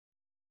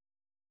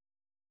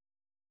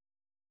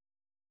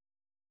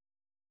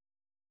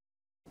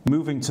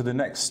Moving to the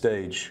next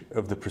stage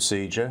of the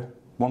procedure,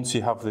 once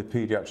you have the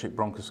paediatric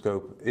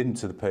bronchoscope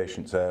into the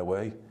patient's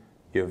airway,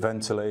 you're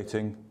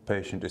ventilating,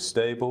 patient is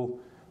stable,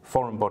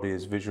 foreign body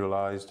is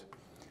visualized.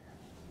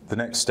 The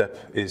next step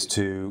is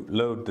to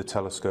load the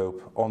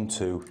telescope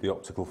onto the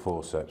optical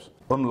forceps.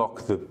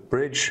 Unlock the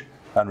bridge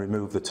and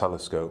remove the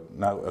telescope.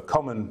 Now, a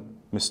common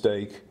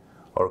mistake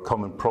or a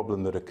common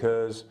problem that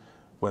occurs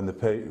when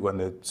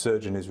the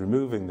surgeon is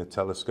removing the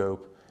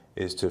telescope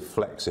is to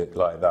flex it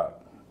like that.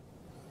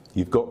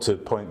 You've got to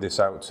point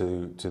this out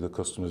to the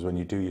customers when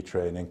you do your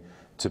training,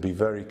 to be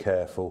very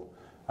careful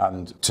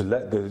and to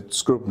let the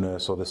scrub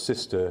nurse or the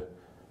sister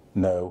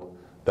know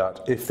that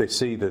if they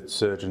see the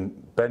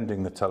surgeon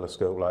bending the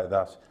telescope like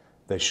that,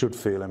 they should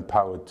feel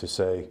empowered to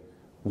say,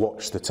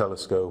 watch the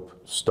telescope,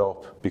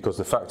 stop, because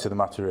the fact of the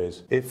matter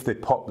is, if they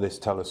pop this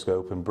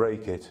telescope and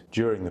break it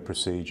during the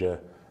procedure,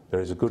 there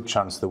is a good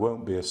chance there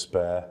won't be a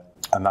spare,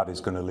 and that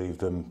is going to leave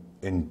them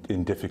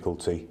in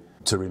difficulty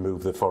to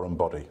remove the foreign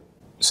body.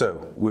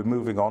 So we're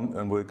moving on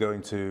and we're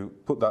going to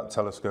put that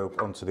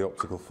telescope onto the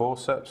optical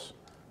forceps.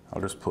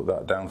 I'll just put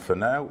that down for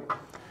now.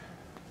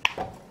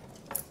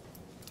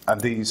 And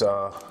these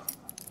are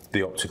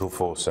the optical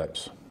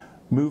forceps.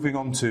 Moving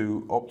on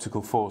to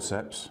optical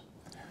forceps,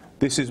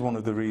 this is one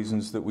of the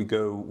reasons that we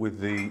go with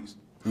the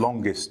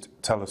longest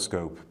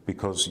telescope,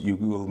 because you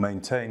will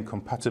maintain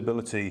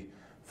compatibility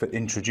for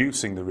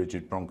introducing the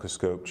rigid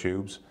bronchoscope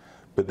tubes,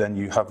 but then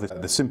you have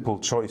the simple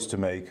choice to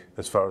make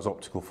as far as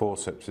optical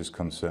forceps is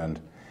concerned.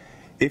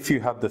 If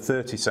you had the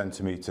 30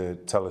 centimetre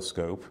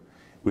telescope,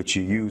 which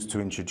you use to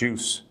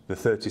introduce the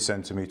 30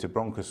 centimetre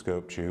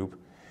bronchoscope tube,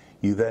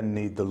 you then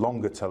need the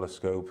longer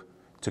telescope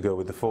to go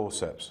with the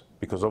forceps,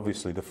 because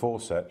obviously the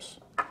forceps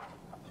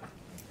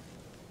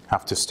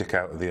have to stick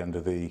out at the end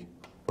of the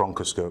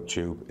bronchoscope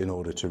tube in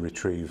order to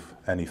retrieve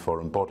any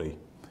foreign body.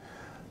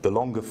 The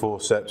longer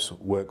forceps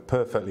work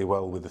perfectly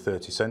well with the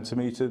 30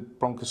 centimetre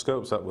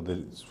bronchoscopes.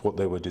 That's what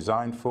they were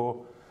designed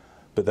for.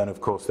 But then,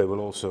 of course, they will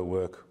also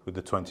work with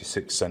the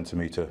 26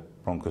 centimetre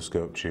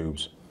bronchoscope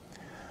tubes.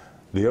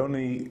 The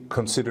only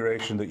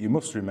consideration that you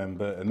must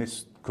remember, and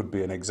this could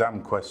be an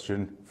exam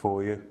question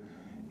for you,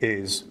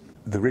 is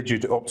the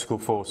rigid optical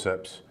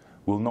forceps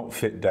will not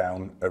fit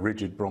down a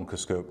rigid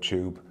bronchoscope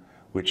tube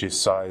which is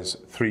size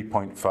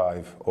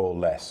 3.5 or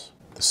less.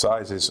 The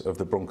sizes of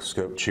the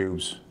bronchoscope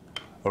tubes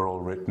are all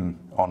written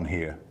on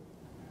here.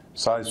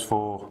 Size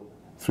 4,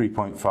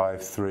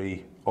 3.5,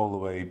 3, all the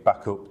way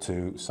back up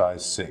to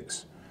size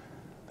 6.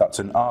 That's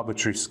an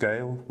arbitrary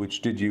scale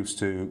which did used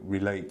to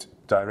relate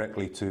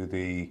directly to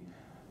the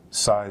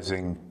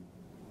sizing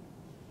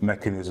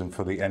mechanism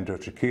for the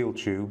endotracheal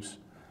tubes.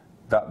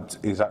 That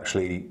is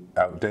actually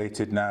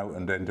outdated now,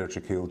 and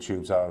endotracheal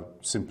tubes are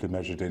simply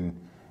measured in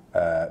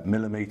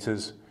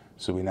millimetres.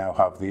 So we now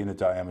have the inner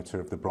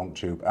diameter of the bronch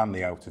tube and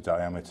the outer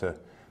diameter,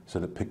 so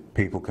that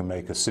people can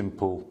make a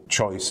simple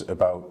choice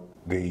about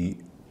the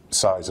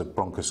size of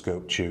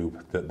bronchoscope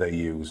tube that they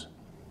use.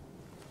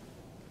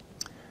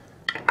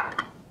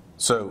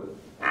 So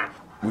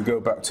we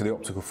go back to the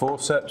optical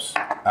forceps,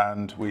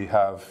 and we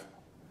have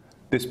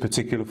this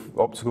particular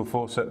optical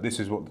forceps. This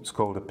is what's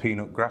called a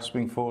peanut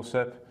grasping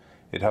forceps.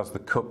 It has the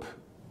cup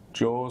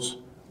jaws,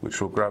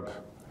 which will grab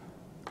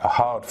a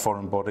hard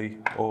foreign body,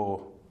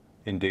 or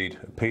indeed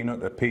a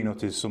peanut. A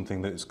peanut is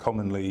something that is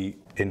commonly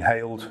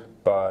inhaled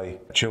by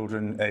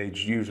children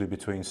aged usually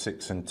between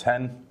 6 and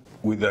 10.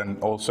 We then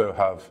also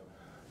have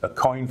a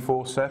coin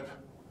forceps.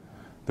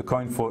 The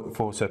coin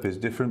forceps is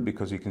different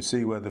because you can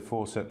see where the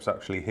forceps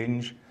actually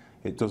hinge.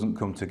 It doesn't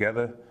come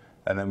together.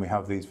 And then we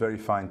have these very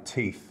fine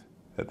teeth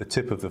at the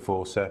tip of the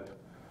forceps,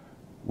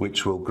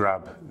 which will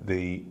grab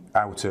the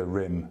outer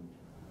rim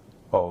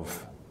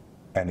of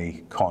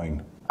any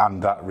coin.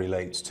 And that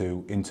relates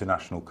to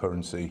international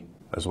currency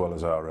as well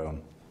as our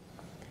own.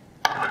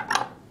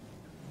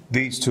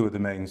 These two are the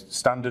main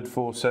standard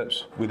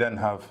forceps. We then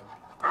have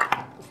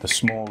the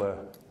smaller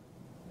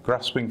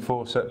grasping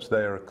forceps.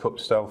 They are a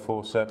cup-style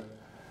forceps.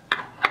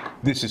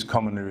 This is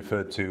commonly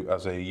referred to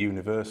as a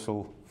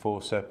universal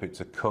forceps.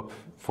 It's a cup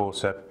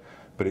forceps,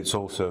 but it's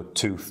also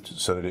toothed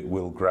so that it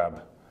will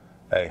grab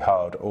a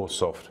hard or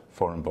soft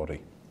foreign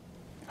body.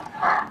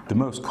 The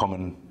most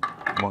common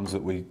ones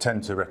that we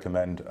tend to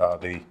recommend are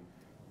the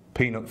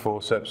peanut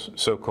forceps,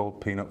 so-called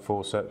peanut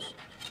forceps,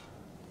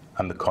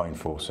 and the coin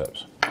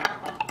forceps.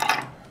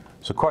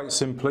 So quite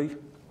simply,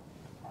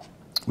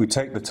 we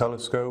take the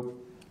telescope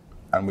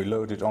and we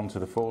load it onto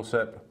the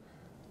forceps.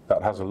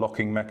 That has a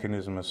locking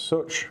mechanism as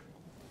such.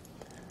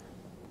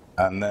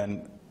 And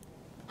then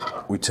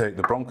we take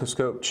the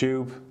bronchoscope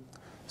tube.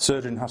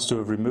 Surgeon has to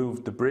have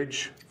removed the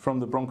bridge from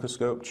the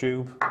bronchoscope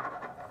tube.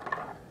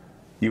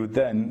 You've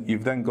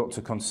then got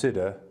to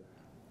consider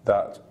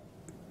that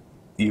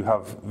you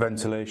have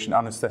ventilation,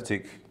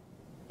 anaesthetic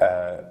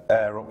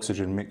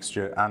air-oxygen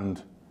mixture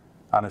and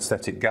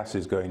anaesthetic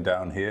gases going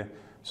down here.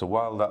 So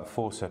while that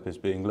forceps is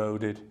being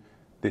loaded,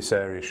 this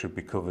area should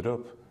be covered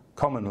up.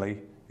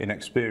 Commonly, in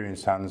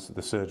experienced hands,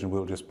 the surgeon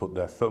will just put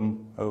their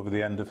thumb over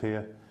the end of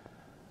here.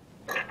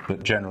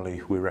 But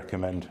generally, we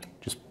recommend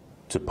just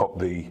to pop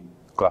the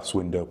glass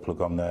window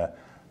plug on there.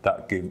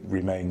 That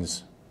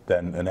remains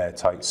then an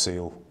airtight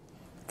seal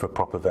for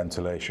proper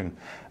ventilation,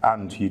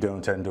 and you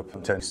don't end up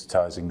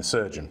anaesthetising the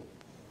surgeon.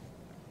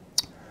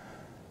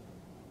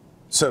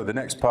 So the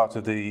next part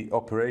of the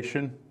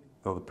operation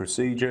or the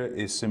procedure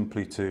is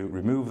simply to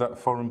remove that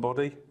foreign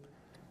body.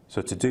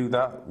 So to do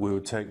that, we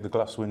would take the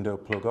glass window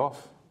plug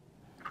off.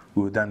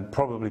 We would then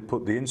probably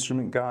put the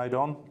instrument guide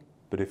on,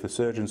 but if the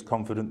surgeon's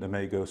confident, they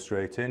may go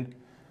straight in.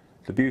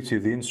 The beauty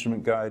of the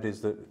instrument guide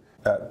is that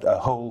a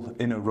hole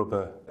in a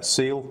rubber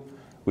seal,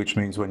 which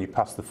means when you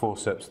pass the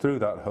forceps through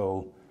that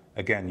hole,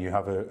 again, you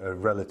have a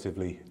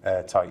relatively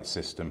airtight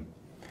system.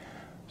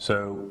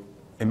 So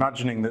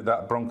imagining that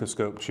that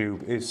bronchoscope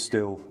tube is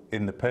still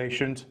in the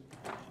patient,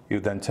 you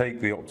then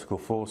take the optical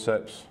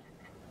forceps,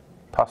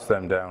 pass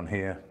them down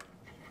here,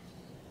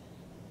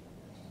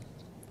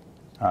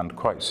 and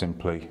quite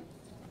simply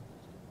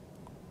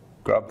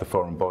grab the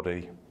foreign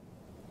body,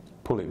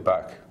 pull it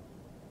back,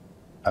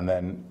 and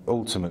then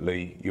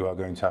ultimately you are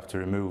going to have to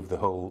remove the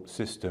whole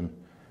system.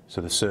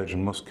 So the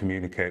surgeon must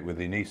communicate with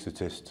the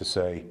anaesthetist to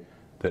say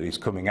that he's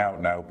coming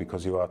out now,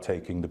 because you are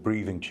taking the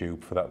breathing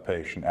tube for that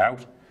patient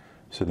out.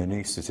 So the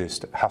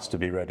anaesthetist has to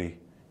be ready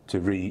to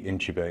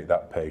re-intubate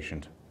that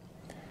patient.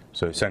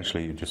 So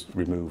essentially you just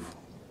remove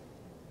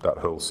that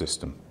whole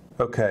system.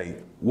 Okay,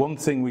 one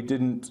thing we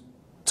didn't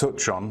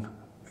touch on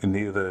in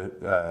the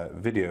other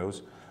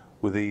videos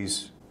were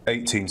these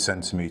 18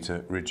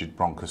 centimetre rigid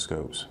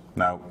bronchoscopes.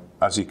 Now,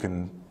 as you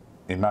can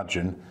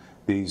imagine,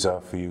 these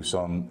are for use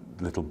on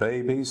little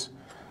babies,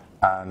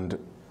 and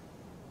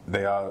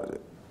they are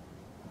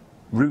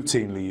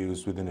routinely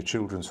used within a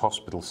children's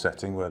hospital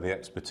setting where the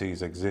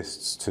expertise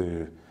exists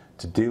to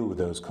deal with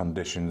those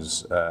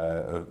conditions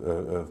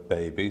of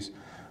babies.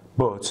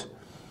 But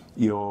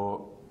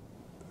your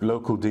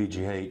local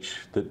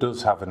DGH that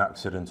does have an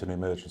accident and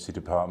emergency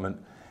department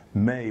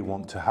may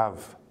want to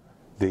have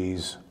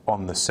these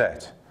on the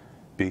set,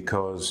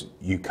 because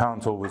you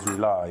can't always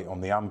rely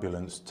on the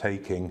ambulance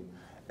taking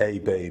a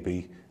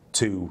baby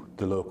to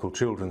the local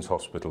children's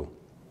hospital.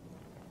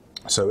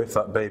 So if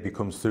that baby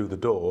comes through the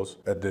doors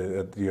at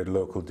your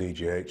local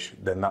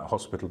DGH, then that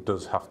hospital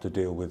does have to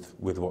deal with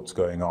what's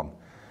going on.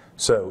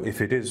 So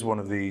if it is one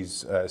of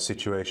these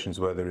situations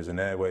where there is an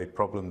airway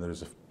problem, there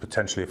is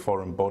potentially a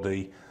foreign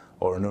body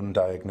or an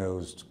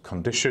undiagnosed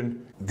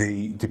condition,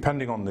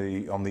 depending on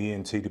the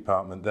ENT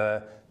department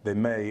there, they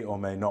may or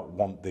may not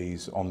want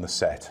these on the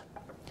set.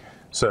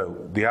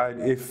 So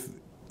if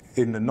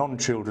in the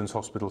non-children's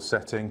hospital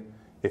setting,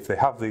 if they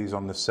have these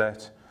on the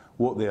set,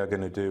 what they are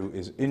going to do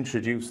is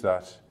introduce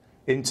that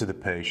into the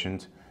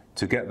patient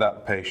to get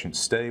that patient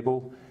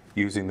stable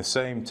using the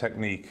same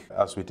technique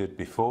as we did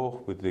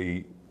before with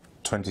the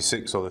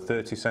 26 or the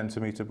 30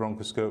 centimetre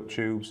bronchoscope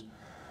tubes,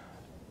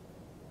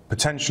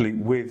 potentially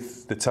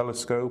with the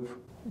telescope,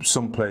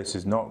 some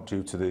places not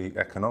due to the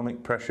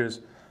economic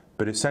pressures,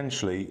 but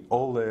essentially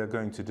all they are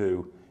going to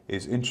do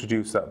is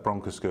introduce that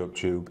bronchoscope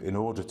tube in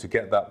order to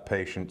get that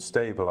patient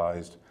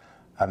stabilised,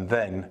 and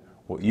then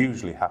what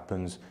usually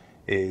happens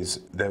is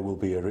there will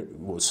be a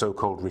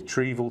so-called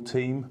retrieval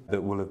team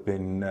that will have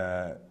been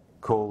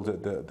called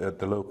at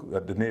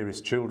the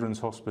nearest children's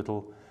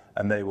hospital,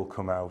 and they will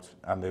come out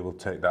and they will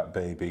take that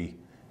baby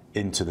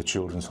into the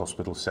children's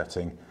hospital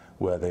setting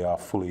where they are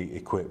fully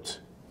equipped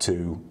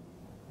to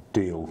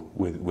deal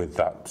with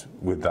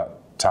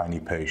that tiny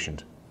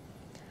patient.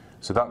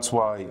 So that's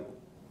why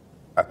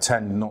I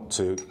tend not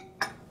to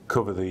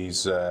cover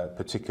these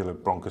particular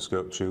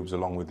bronchoscope tubes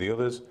along with the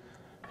others,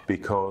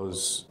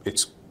 because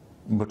it's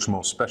much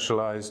more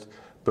specialised,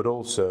 but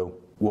also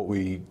what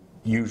we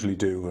usually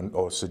do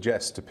or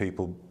suggest to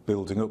people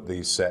building up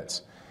these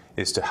sets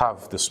is to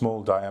have the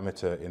small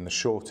diameter in the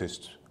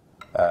shortest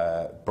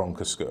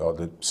bronchoscope, or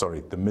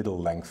the middle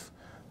length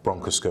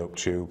bronchoscope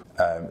tube.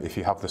 If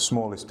you have the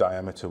smallest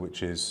diameter,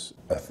 which is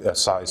a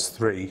size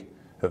 3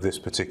 of this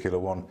particular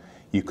one,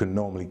 you can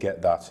normally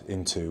get that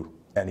into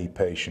any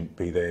patient,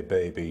 be they a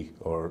baby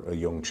or a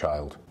young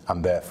child,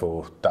 and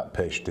therefore that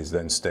patient is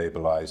then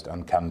stabilised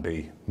and can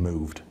be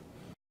moved.